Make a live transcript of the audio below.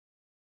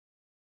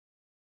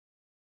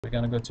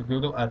gonna go to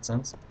Google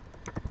AdSense,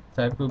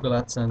 type Google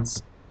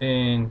AdSense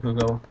in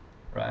Google,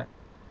 right?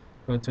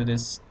 Go to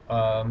this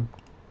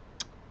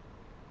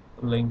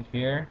link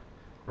here,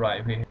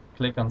 right? We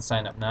click on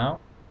sign up now.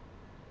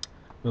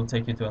 We'll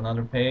take you to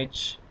another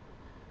page,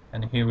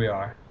 and here we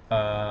are.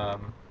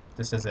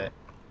 This is it,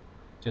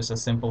 just a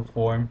simple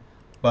form,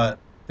 but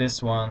this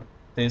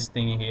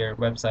thing here,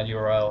 website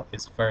URL,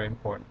 is very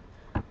important.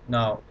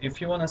 Now,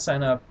 if you want to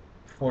sign up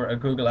for a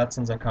Google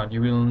AdSense account,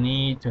 you will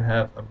need to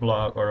have a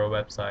blog or a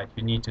website.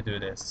 You need to do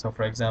this. So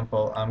for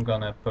example, I'm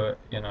gonna put,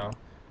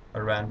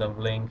 a random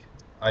link.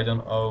 I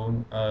don't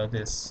own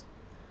this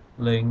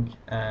link,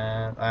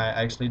 and I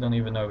actually don't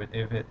even know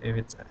if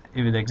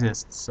it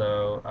exists.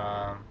 So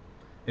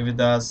if it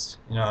does,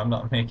 I'm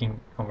not making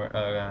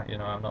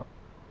I'm not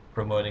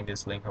promoting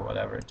this link or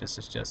whatever. This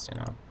is just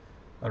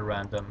a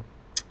random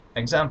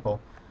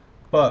example.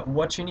 But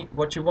what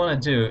you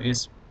want to do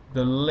is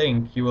the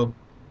link the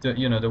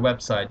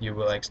website you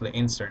will actually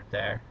insert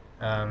there.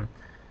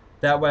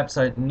 That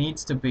website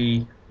needs to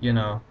be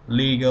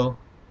legal.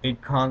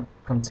 It can't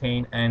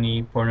contain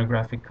any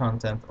pornographic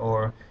content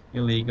or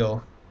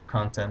illegal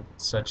content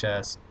such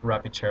as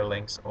rapid share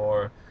links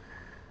or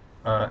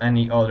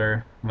any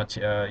other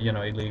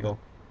illegal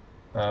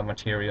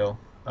material,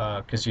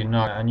 because you're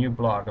not a new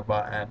blog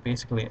about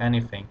basically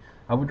anything.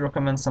 I would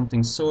recommend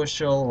something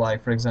social,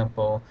 like for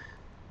example,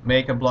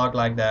 make a blog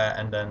like that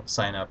and then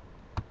sign up.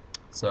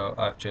 So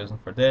I've chosen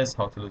for this,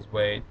 how to lose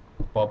weight,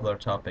 popular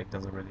topic,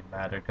 doesn't really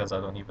matter because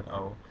I don't even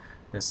own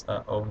this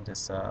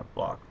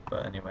blog.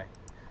 But anyway,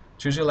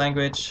 choose your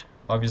language,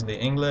 obviously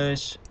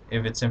English.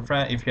 If it's in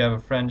French, if you have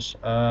a French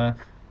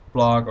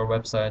blog or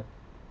website,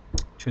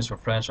 choose for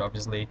French,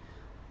 obviously.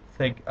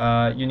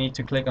 You need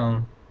to click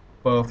on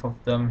both of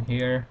them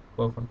here,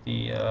 both of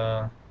the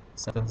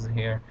sentences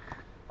here.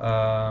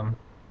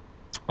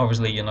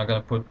 Obviously you're not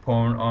gonna put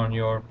porn on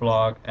your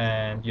blog,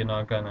 and you're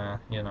not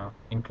gonna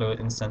include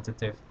incentive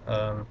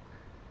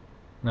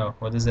no,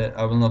 what is it?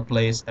 I will not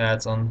place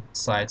ads on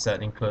sites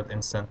that include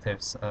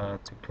incentives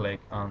to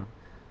click on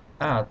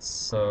ads.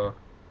 So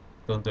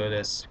don't do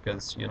this,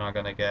 because you're not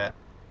gonna get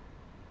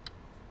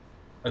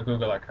a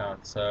Google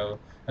account, so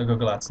a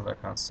Google AdSense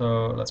account.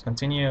 So let's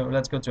continue.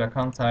 Let's go to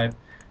account type.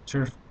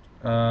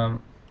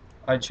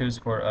 I choose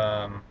for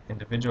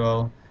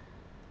individual.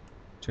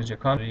 Choose your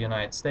country,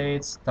 United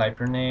States. Type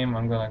your name.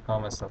 I'm gonna call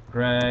myself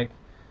Greg.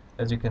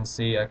 As you can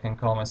see, I can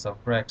call myself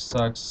Greg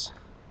Sucks.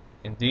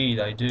 Indeed,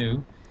 I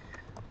do.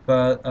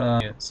 But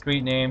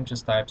street name,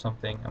 just type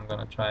something. I'm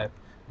gonna type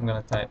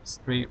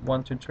street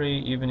 123,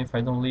 even if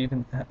I don't live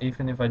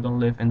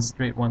in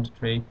street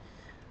 123.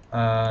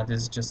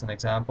 This is just an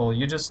example.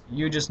 You just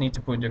need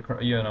to put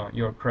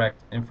your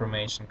correct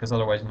information, because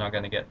otherwise you're not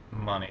gonna get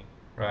money,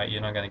 right?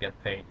 You're not gonna get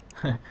paid.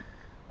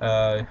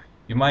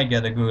 You might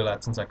get a Google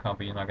AdSense account,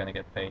 but you're not gonna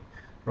get paid,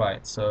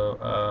 right? So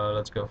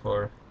let's go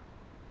for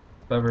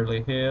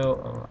Beverly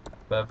Hills,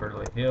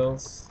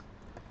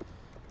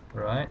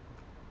 right?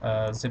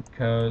 Zip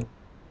code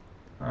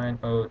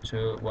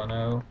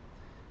 90210,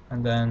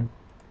 and then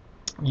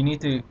you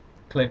need to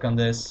click on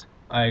this.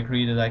 I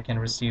agree that I can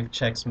receive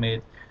checks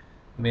made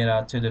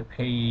out to the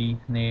payee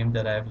name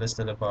that I've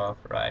listed above,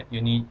 right?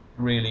 You need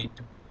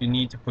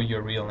to put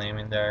your real name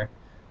in there,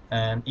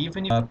 and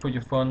even if you put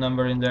your phone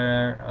number in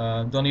there,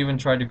 don't even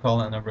try to call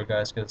that number,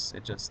 guys, because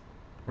it's just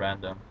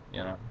random,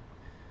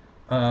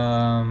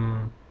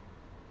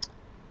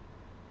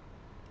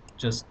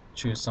 just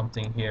choose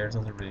something here, it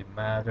doesn't really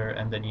matter,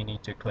 and then you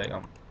need to click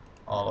on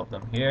all of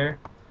them here.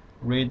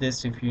 Read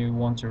this if you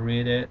want to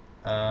read it.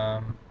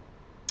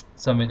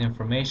 Submit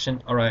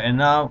information. Alright, and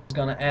now it's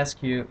gonna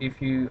ask you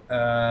if you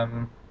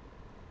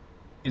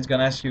it's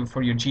gonna ask you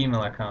for your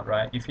Gmail account,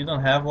 right? If you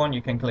don't have one,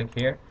 you can click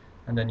here,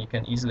 and then you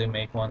can easily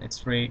make one. It's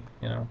free,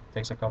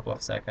 takes a couple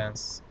of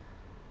seconds.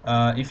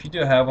 If you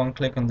do have one,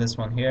 click on this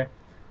one here,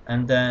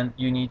 and then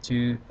you need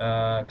to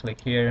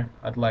click here.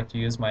 I'd like to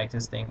use my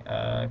existing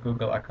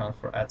Google account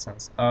for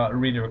AdSense. I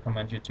really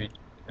recommend you to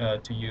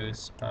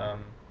use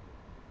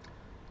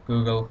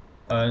Google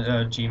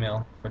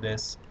Gmail for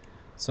this.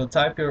 So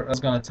type it's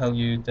gonna tell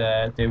you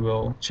that they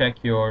will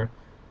check your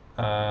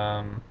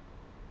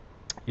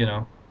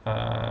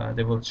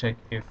they will check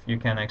if you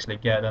can actually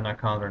get an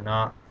account or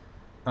not.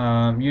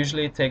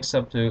 Usually it takes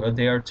up to a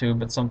day or two,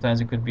 but sometimes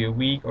it could be a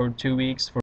week or 2 weeks for